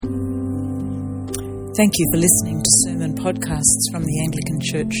Thank you for listening to sermon podcasts from the Anglican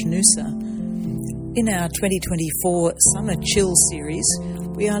Church Noosa. In our 2024 Summer Chill series,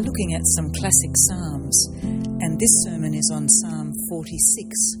 we are looking at some classic psalms, and this sermon is on Psalm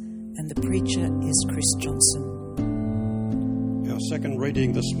 46, and the preacher is Chris Johnson. Our second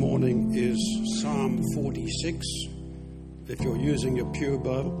reading this morning is Psalm 46. If you're using your Pew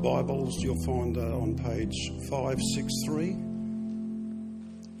Bibles, you'll find that on page 563.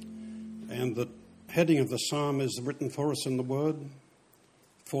 And the heading of the psalm is written for us in the Word.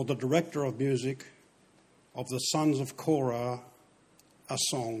 For the director of music of the sons of Korah, a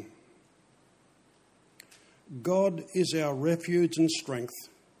song. God is our refuge and strength,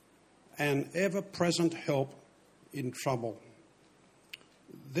 an ever-present help in trouble.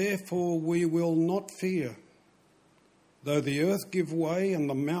 Therefore we will not fear, though the earth give way and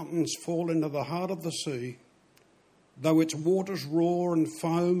the mountains fall into the heart of the sea, though its waters roar and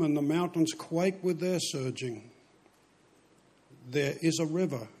foam and the mountains quake with their surging. There is a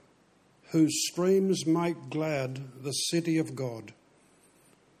river whose streams make glad the city of God,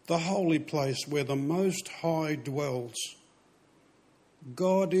 the holy place where the Most High dwells.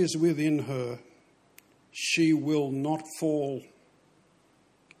 God is within her. She will not fall.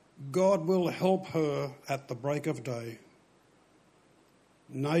 God will help her at the break of day.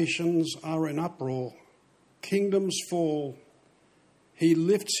 Nations are in uproar. Kingdoms fall. He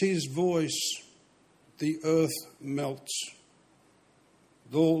lifts his voice. The earth melts.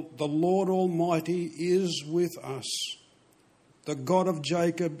 The Lord Almighty is with us. The God of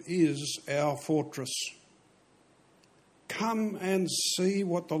Jacob is our fortress. Come and see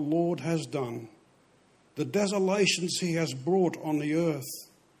what the Lord has done, the desolations he has brought on the earth.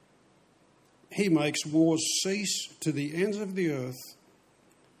 He makes wars cease to the ends of the earth.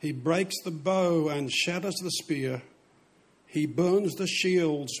 He breaks the bow and shatters the spear. He burns the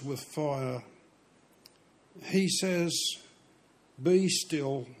shields with fire. He says, "Be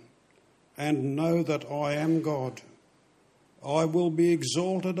still and know that I am God. I will be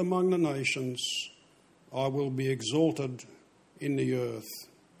exalted among the nations. I will be exalted in the earth.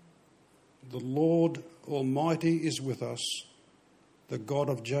 The Lord Almighty is with us. The God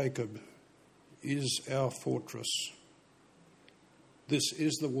of Jacob is our fortress." This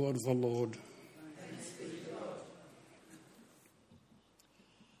is the word of the Lord. Thanks be to God.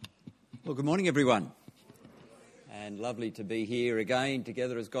 Well, good morning, everyone. And lovely to be here again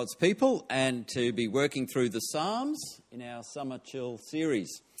together as God's people and to be working through the Psalms in our Summer Chill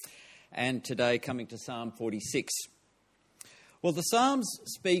series. And today coming to Psalm 46. Well, the Psalms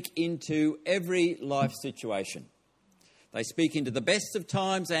speak into every life situation. They speak into the best of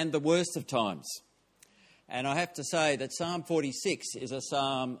times and the worst of times. And I have to say that Psalm 46 is a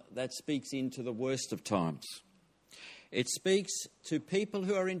psalm that speaks into the worst of times. It speaks to people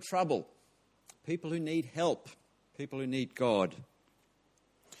who are in trouble, people who need help, people who need God.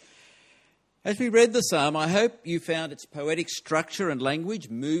 As we read the psalm, I hope you found its poetic structure and language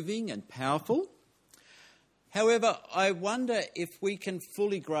moving and powerful. However, I wonder if we can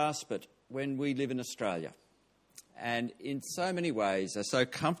fully grasp it when we live in Australia and in so many ways are so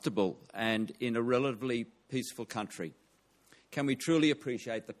comfortable and in a relatively peaceful country. Can we truly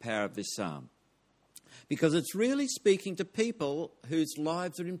appreciate the power of this psalm? Because it's really speaking to people whose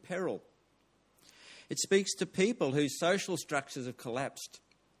lives are in peril. It speaks to people whose social structures have collapsed,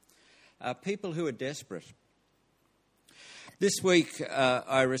 people who are desperate. This week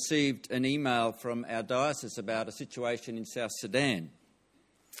I received an email from our diocese about a situation in South Sudan.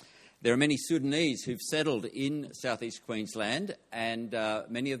 There are many Sudanese who've settled in southeast Queensland, and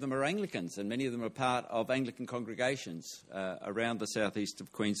many of them are Anglicans, and many of them are part of Anglican congregations around the southeast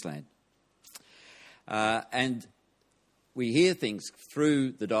of Queensland. And we hear things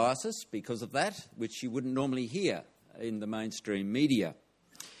through the diocese because of that, which you wouldn't normally hear in the mainstream media.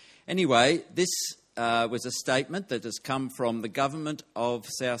 Anyway, this was a statement that has come from the government of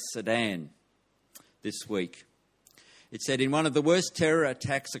South Sudan this week. It said, in one of the worst terror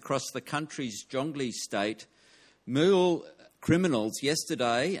attacks across the country's Jonglei state, Mule criminals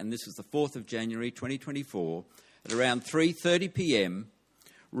yesterday, and this was the 4th of January 2024, at around 3:30 p.m,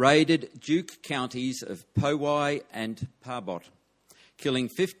 raided Duke counties of Powai and Parbot, killing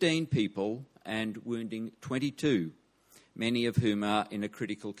 15 people and wounding 22, many of whom are in a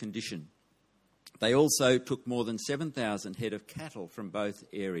critical condition. They also took more than 7,000 head of cattle from both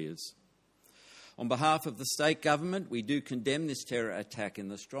areas. On behalf of the state government, we do condemn this terror attack in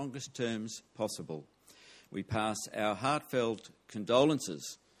the strongest terms possible. We pass our heartfelt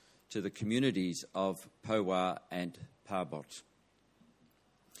condolences to the communities of Powai and Parbot.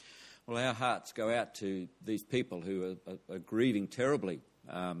 Well, our hearts go out to these people who are grieving terribly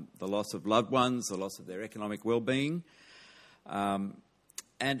the loss of loved ones, the loss of their economic well-being. And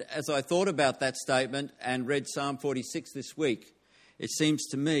as I thought about that statement and read Psalm 46 this week, it seems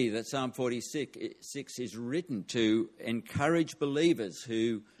to me that Psalm 46 is written to encourage believers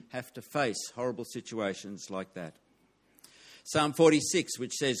who have to face horrible situations like that. Psalm 46,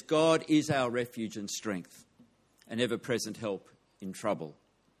 which says, God is our refuge and strength, an ever-present help in trouble.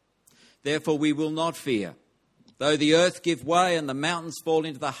 Therefore we will not fear, though the earth give way and the mountains fall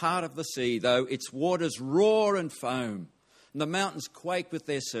into the heart of the sea, though its waters roar and foam, and the mountains quake with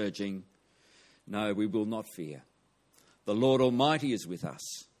their surging. No, we will not fear. The Lord Almighty is with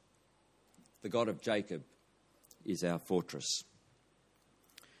us. The God of Jacob is our fortress.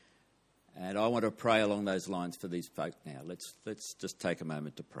 And I want to pray along those lines for these folk now. Let's just take a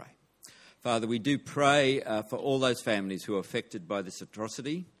moment to pray. Father, we do pray for all those families who are affected by this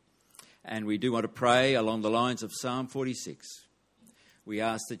atrocity. And we do want to pray along the lines of Psalm 46. We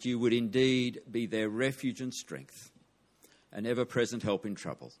ask that you would indeed be their refuge and strength, an ever-present help in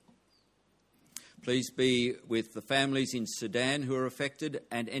trouble. Please be with the families in Sudan who are affected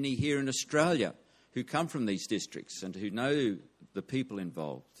and any here in Australia who come from these districts and who know the people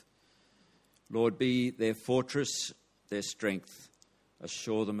involved. Lord, be their fortress, their strength.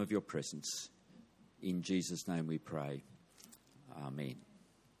 Assure them of your presence. In Jesus' name we pray. Amen.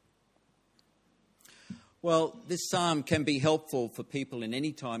 Well, this psalm can be helpful for people in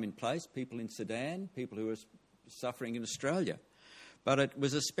any time and place, people in Sudan, people who are suffering in Australia. But it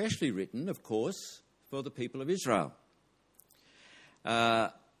was especially written, of course, for the people of Israel.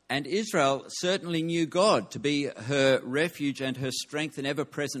 And Israel certainly knew God to be her refuge and her strength and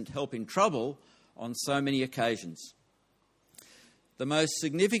ever-present help in trouble on so many occasions. The most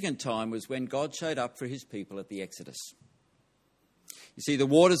significant time was when God showed up for his people at the Exodus. You see, the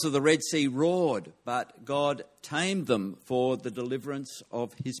waters of the Red Sea roared, but God tamed them for the deliverance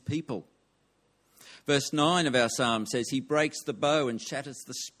of his people. Verse 9 of our psalm says he breaks the bow and shatters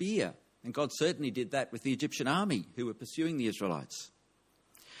the spear. And God certainly did that with the Egyptian army who were pursuing the Israelites.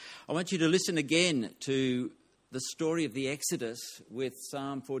 I want you to listen again to the story of the Exodus with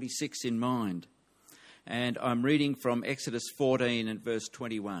Psalm 46 in mind. And I'm reading from Exodus 14 and verse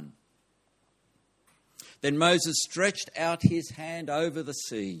 21. Then Moses stretched out his hand over the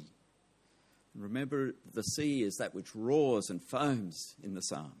sea. Remember, the sea is that which roars and foams in the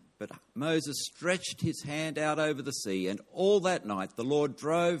psalm. But Moses stretched his hand out over the sea, and all that night the Lord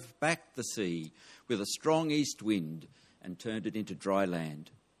drove back the sea with a strong east wind and turned it into dry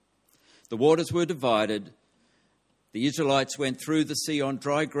land. The waters were divided. The Israelites went through the sea on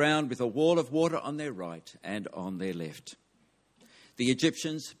dry ground with a wall of water on their right and on their left. The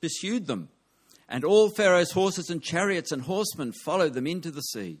Egyptians pursued them, and all Pharaoh's horses and chariots and horsemen followed them into the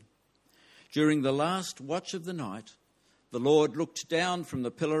sea. During the last watch of the night, the Lord looked down from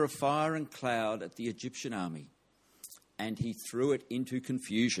the pillar of fire and cloud at the Egyptian army, and he threw it into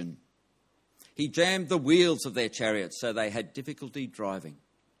confusion. He jammed the wheels of their chariots so they had difficulty driving.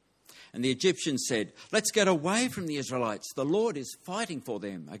 And the Egyptians said, "Let's get away from the Israelites. The Lord is fighting for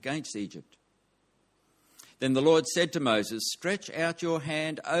them against Egypt." Then the Lord said to Moses, "Stretch out your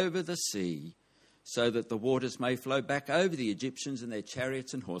hand over the sea so that the waters may flow back over the Egyptians and their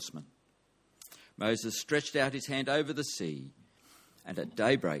chariots and horsemen." Moses stretched out his hand over the sea, and at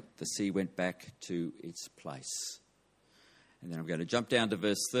daybreak the sea went back to its place. And then I'm going to jump down to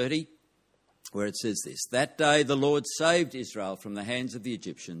verse 30, where it says this: "That day the Lord saved Israel from the hands of the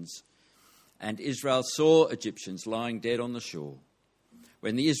Egyptians, and Israel saw Egyptians lying dead on the shore.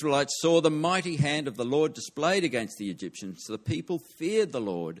 When the Israelites saw the mighty hand of the Lord displayed against the Egyptians, the people feared the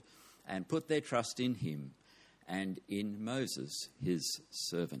Lord and put their trust in him and in Moses, his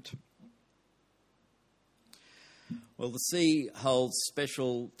servant." Well, the sea holds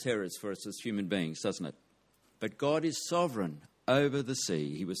special terrors for us as human beings, doesn't it? But God is sovereign over the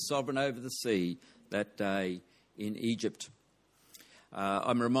sea. He was sovereign over the sea that day in Egypt.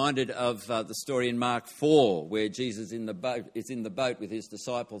 I'm reminded of the story in Mark 4 where Jesus is in the boat with his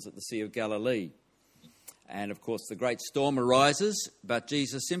disciples at the Sea of Galilee. And, of course, the great storm arises, but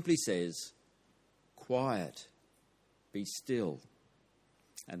Jesus simply says, "Quiet, be still."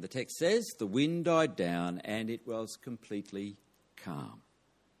 And the text says, the wind died down and it was completely calm.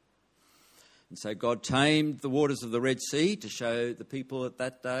 And so God tamed the waters of the Red Sea to show the people at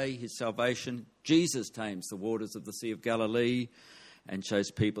that day his salvation. Jesus tames the waters of the Sea of Galilee and shows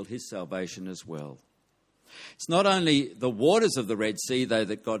people his salvation as well. It's not only the waters of the Red Sea, though,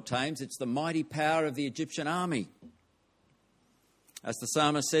 that God tames, it's the mighty power of the Egyptian army. As the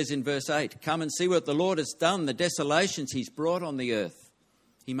psalmist says in verse 8, "Come and see what the Lord has done, the desolations he's brought on the earth.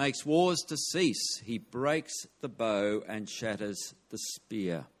 He makes wars to cease. He breaks the bow and shatters the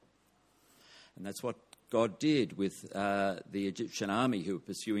spear. And that's what God did with the Egyptian army who were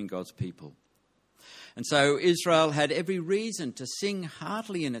pursuing God's people. And so Israel had every reason to sing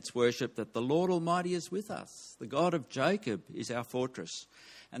heartily in its worship that the Lord Almighty is with us. The God of Jacob is our fortress.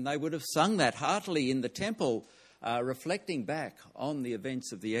 And they would have sung that heartily in the temple, reflecting back on the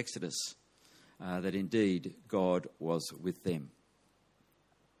events of the Exodus, that indeed God was with them.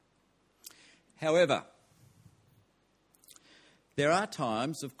 However, there are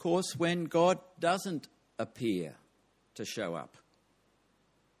times, of course, when God doesn't appear to show up.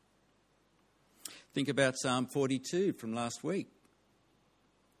 Think about Psalm 42 from last week.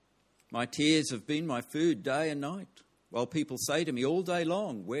 My tears have been my food day and night, while people say to me all day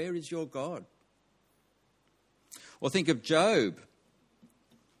long, where is your God? Or think of Job,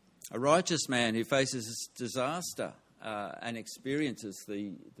 a righteous man who faces disaster and experiences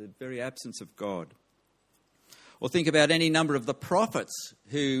the very absence of God. Or think about any number of the prophets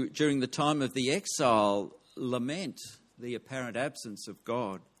who, during the time of the exile, lament the apparent absence of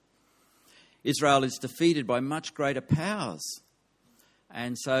God. Israel is defeated by much greater powers.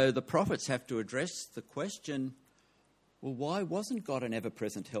 And so the prophets have to address the question, well, why wasn't God an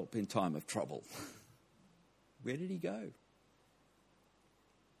ever-present help in time of trouble? Where did he go?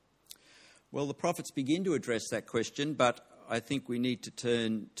 Well, the prophets begin to address that question, but I think we need to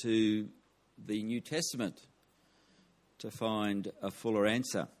turn to the New Testament to find a fuller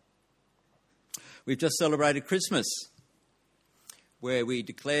answer. We've just celebrated Christmas, where we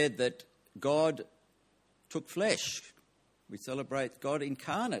declared that God took flesh. We celebrate God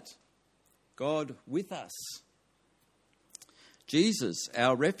incarnate, God with us. Jesus,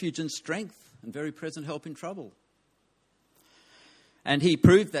 our refuge and strength and very present help in trouble. And he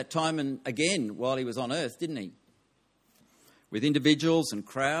proved that time and again while he was on earth, didn't he? With individuals and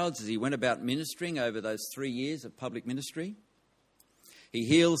crowds as he went about ministering over those 3 years of public ministry. He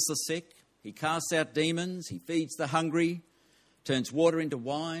heals the sick, he casts out demons, he feeds the hungry, turns water into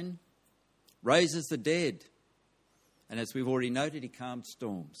wine, raises the dead, and as we've already noted, he calmed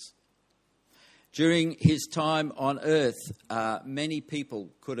storms. During his time on earth, many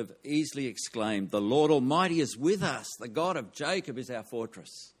people could have easily exclaimed, the Lord Almighty is with us, the God of Jacob is our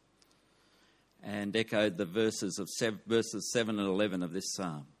fortress, and echoed the verses 7 and 11 of this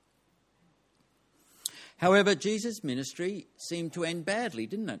psalm. However, Jesus' ministry seemed to end badly,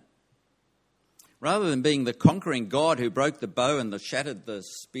 didn't it? Rather than being the conquering God who broke the bow and shattered the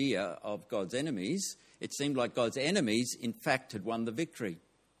spear of God's enemies, it seemed like God's enemies, in fact, had won the victory.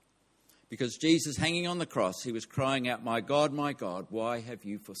 Because Jesus, hanging on the cross, he was crying out, my God, why have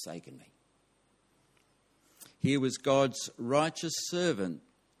you forsaken me? Here was God's righteous servant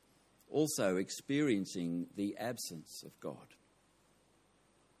also experiencing the absence of God.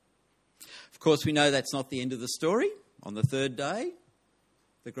 Of course, we know that's not the end of the story. On the third day,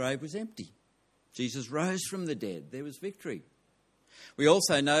 the grave was empty. Jesus rose from the dead. There was victory. We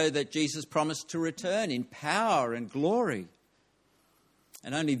also know that Jesus promised to return in power and glory.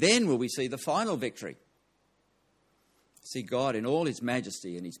 And only then will we see the final victory. See God in all his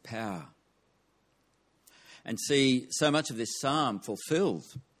majesty and his power. And see so much of this psalm fulfilled.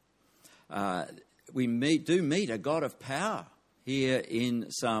 We do meet a God of power here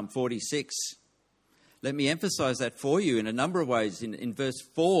in Psalm 46. Let me emphasise that for you in a number of ways. In verse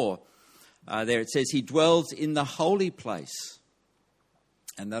 4, there it says, he dwells in the holy place.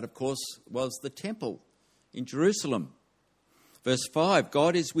 And that, of course, was the temple in Jerusalem. Verse 5,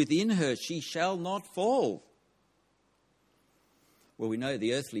 God is within her, she shall not fall. Well, we know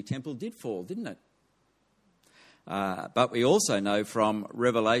the earthly temple did fall, didn't it? But we also know from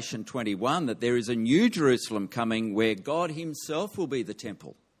Revelation 21 that there is a new Jerusalem coming where God himself will be the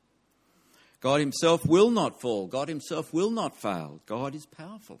temple. God himself will not fall. God himself will not fail. God is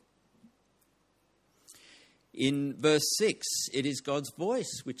powerful. In verse 6, it is God's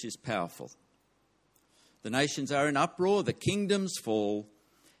voice which is powerful. The nations are in uproar, the kingdoms fall.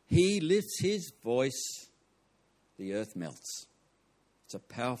 He lifts his voice, the earth melts. It's a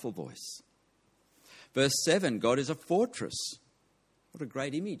powerful voice. Verse 7, God is a fortress. What a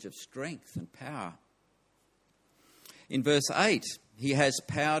great image of strength and power. In verse 8, he has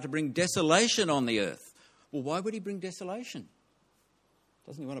power to bring desolation on the earth. Well, why would he bring desolation?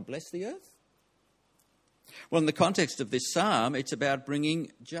 Doesn't he want to bless the earth? Well, in the context of this psalm, it's about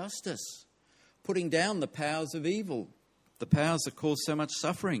bringing justice, putting down the powers of evil, the powers that cause so much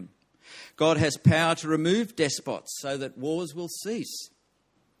suffering. God has power to remove despots so that wars will cease.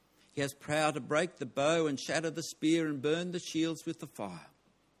 He has power to break the bow and shatter the spear and burn the shields with the fire.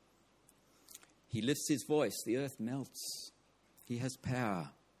 He lifts his voice, the earth melts. He has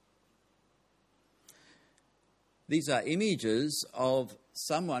power. These are images of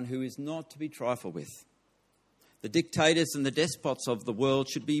someone who is not to be trifled with. The dictators and the despots of the world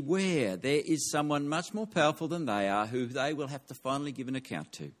should beware. There is someone much more powerful than they are who they will have to finally give an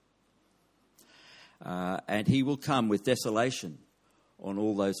account to. And he will come with desolation on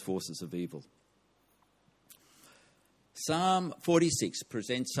all those forces of evil. Psalm 46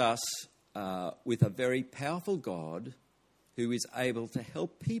 presents us with a very powerful God who is able to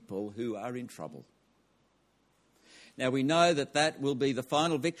help people who are in trouble. Now, we know that that will be the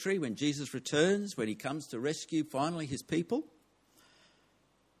final victory when Jesus returns, when he comes to rescue finally his people.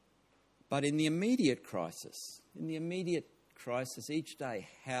 But in the immediate crisis each day,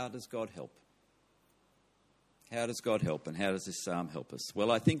 how does God help? How does God help, and how does this psalm help us?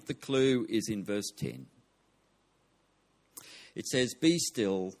 Well, I think the clue is in verse 10. It says, "Be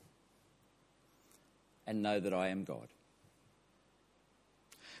still and know that I am God."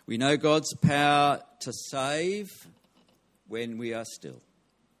 We know God's power to save when we are still.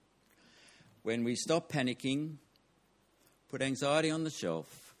 When we stop panicking, put anxiety on the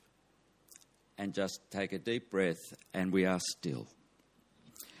shelf, and just take a deep breath, and we are still.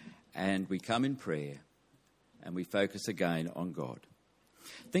 And we come in prayer, and we focus again on God.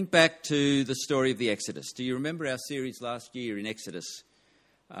 Think back to the story of the Exodus. Do you remember our series last year in Exodus?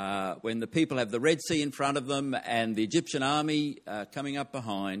 When the people have the Red Sea in front of them and the Egyptian army coming up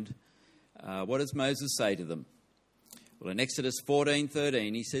behind, what does Moses say to them? Well, in Exodus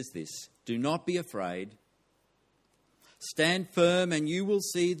 14:13, he says this, "Do not be afraid. Stand firm and you will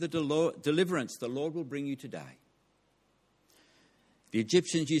see the deliverance the Lord will bring you today. The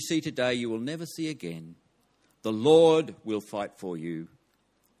Egyptians you see today you will never see again. The Lord will fight for you.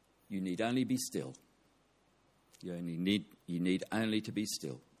 You need only be still." You need only to be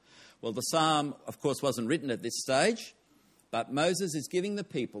still. Well, the psalm, of course, wasn't written at this stage, but Moses is giving the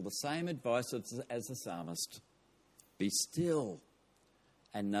people the same advice as the psalmist. Be still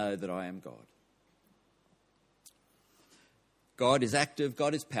and know that I am God. God is active,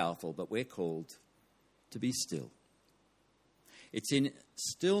 God is powerful, but we're called to be still. It's in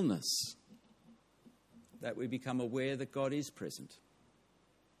stillness that we become aware that God is present.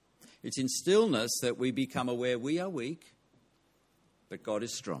 It's in stillness that we become aware we are weak, but God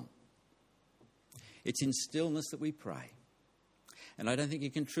is strong. It's in stillness that we pray. And I don't think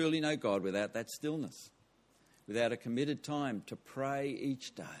you can truly know God without that stillness, without a committed time to pray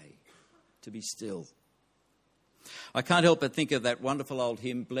each day, to be still. I can't help but think of that wonderful old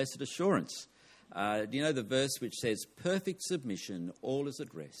hymn, Blessed Assurance. Do you know the verse which says, "Perfect submission, all is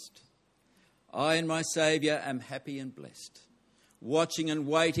at rest. I and my Saviour am happy and blessed, watching and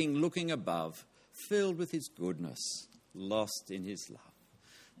waiting, looking above, filled with his goodness, lost in his love."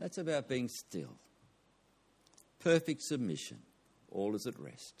 That's about being still. Perfect submission, all is at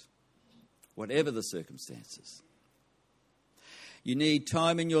rest, whatever the circumstances. You need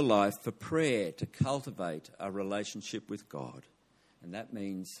time in your life for prayer to cultivate a relationship with God, and that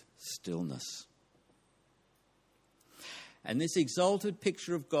means stillness. And this exalted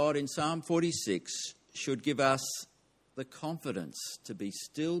picture of God in Psalm 46 should give us the confidence to be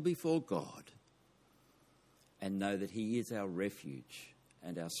still before God and know that he is our refuge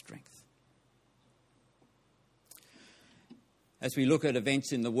and our strength. As we look at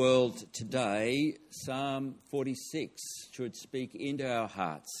events in the world today, Psalm 46 should speak into our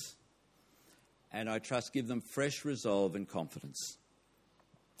hearts and I trust give them fresh resolve and confidence.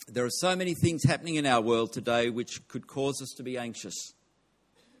 There are so many things happening in our world today which could cause us to be anxious.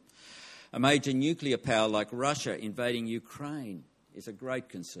 A major nuclear power like Russia invading Ukraine is a great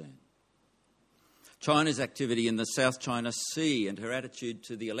concern. China's activity in the South China Sea and her attitude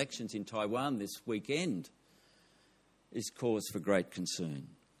to the elections in Taiwan this weekend is cause for great concern.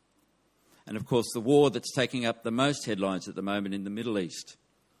 And of course, the war that's taking up the most headlines at the moment in the Middle East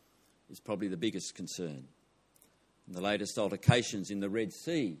is probably the biggest concern. And the latest altercations in the Red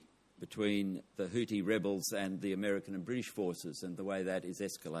Sea between the Houthi rebels and the American and British forces and the way that is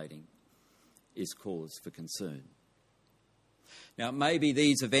escalating is cause for concern. Now, maybe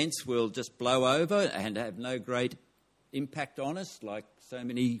these events will just blow over and have no great impact on us, like so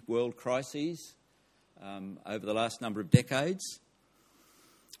many world crises over the last number of decades.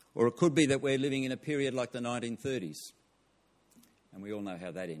 Or it could be that we're living in a period like the 1930s, and we all know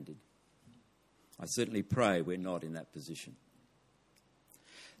how that ended. I certainly pray we're not in that position.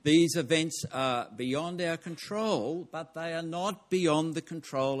 These events are beyond our control, but they are not beyond the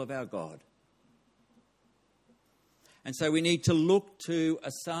control of our God. And so we need to look to a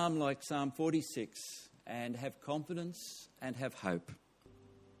psalm like Psalm 46 and have confidence and have hope.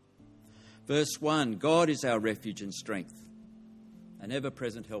 Verse 1, God is our refuge and strength, an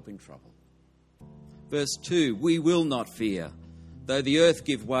ever-present help in trouble. Verse 2, we will not fear, though the earth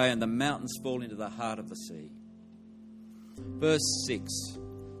give way and the mountains fall into the heart of the sea. Verse 6,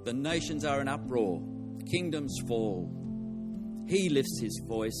 the nations are in uproar, kingdoms fall. He lifts his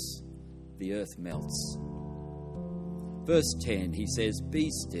voice, the earth melts. Verse 10, he says, be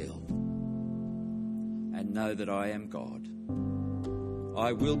still and know that I am God.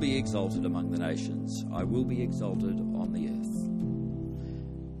 I will be exalted among the nations. I will be exalted on the earth.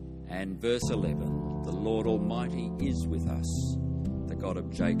 And verse 11, the Lord Almighty is with us. The God of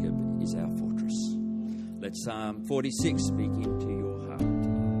Jacob is our fortress. Let Psalm 46 speak into your heart.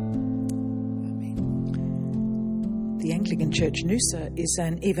 Amen. The Anglican Church Noosa is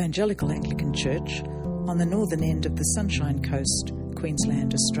an evangelical Anglican church on the northern end of the Sunshine Coast,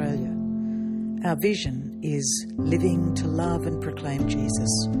 Queensland, Australia. Our vision is living to love and proclaim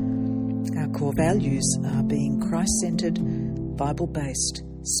Jesus. Our core values are being Christ-centred, Bible-based,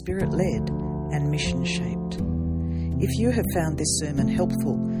 Spirit-led and mission-shaped. If you have found this sermon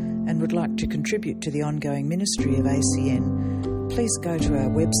helpful and would like to contribute to the ongoing ministry of ACN, please go to our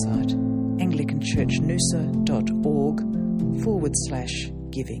website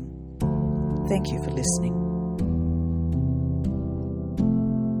anglicanchurchnoosa.org/giving. Thank you for listening.